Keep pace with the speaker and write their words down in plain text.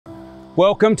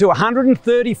Welcome to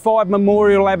 135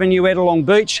 Memorial Avenue, Ettalong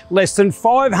Beach, less than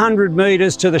 500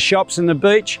 metres to the shops and the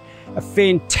beach. A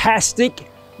fantastic,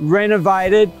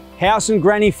 renovated house and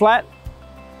granny flat,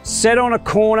 set on a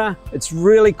corner. It's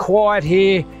really quiet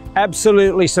here,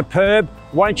 absolutely superb.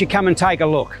 Why don't you come and take a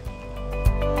look?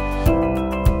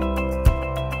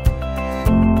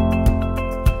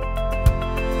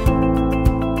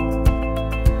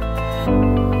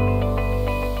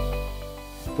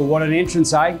 But what an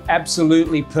entrance, eh?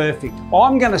 Absolutely perfect.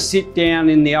 I'm going to sit down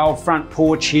in the old front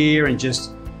porch here and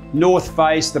just north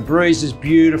face. The breeze is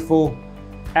beautiful,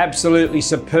 absolutely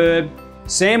superb.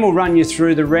 Sam will run you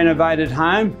through the renovated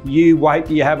home. You wait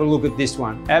till you have a look at this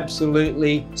one.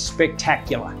 Absolutely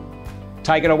spectacular.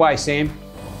 Take it away, Sam.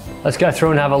 Let's go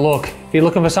through and have a look. If you're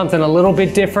looking for something a little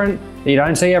bit different that you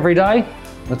don't see every day,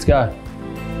 let's go.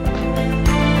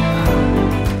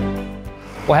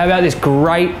 Well, how about this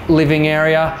great living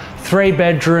area? 3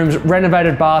 bedrooms,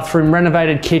 renovated bathroom,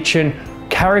 renovated kitchen,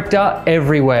 character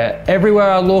everywhere.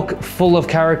 Everywhere I look, full of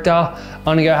character. I'm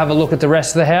gonna go have a look at the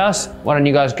rest of the house. Why don't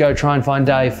you guys go try and find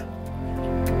Dave?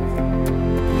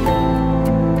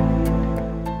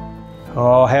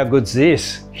 Oh, how good's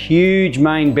this? Huge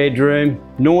main bedroom,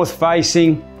 north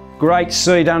facing, great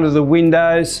seat under the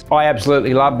windows. I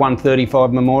absolutely love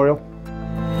 135 Memorial.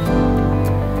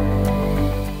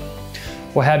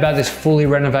 Well, how about this fully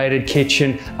renovated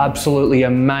kitchen? Absolutely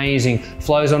amazing.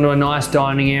 Flows onto a nice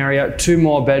dining area, 2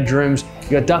 more bedrooms.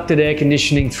 You got ducted air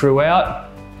conditioning throughout.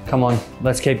 Come on,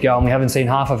 let's keep going. We haven't seen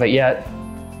half of it yet.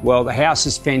 Well, the house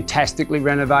is fantastically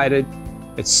renovated.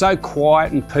 It's so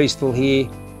quiet and peaceful here.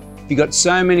 You've got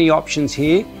so many options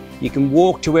here. You can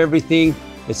walk to everything.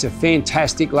 It's a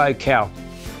fantastic locale.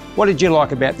 What did you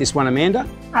like about this one, Amanda?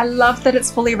 I love that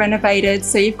it's fully renovated,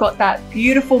 so you've got that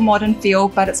beautiful modern feel,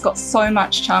 but it's got so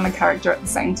much charm and character at the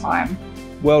same time.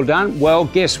 Well done. Well,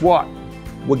 guess what?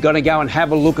 We're going to go and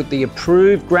have a look at the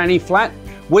approved granny flat.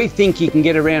 We think you can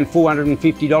get around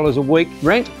 $450 a week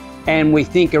rent, and we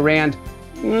think around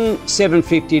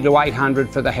 $750 to $800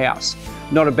 for the house.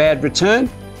 Not a bad return.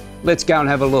 Let's go and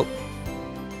have a look.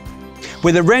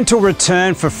 With a rental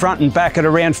return for front and back at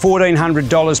around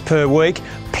 $1,400 per week,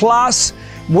 plus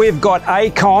we've got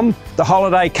ACOM, the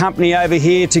holiday company over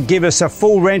here, to give us a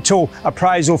full rental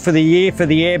appraisal for the year for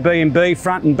the Airbnb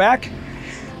front and back.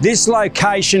 This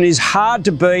location is hard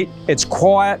to beat, it's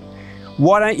quiet.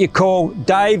 Why don't you call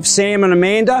Dave, Sam and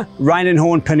Amanda, Rain and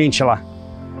Horn Peninsula.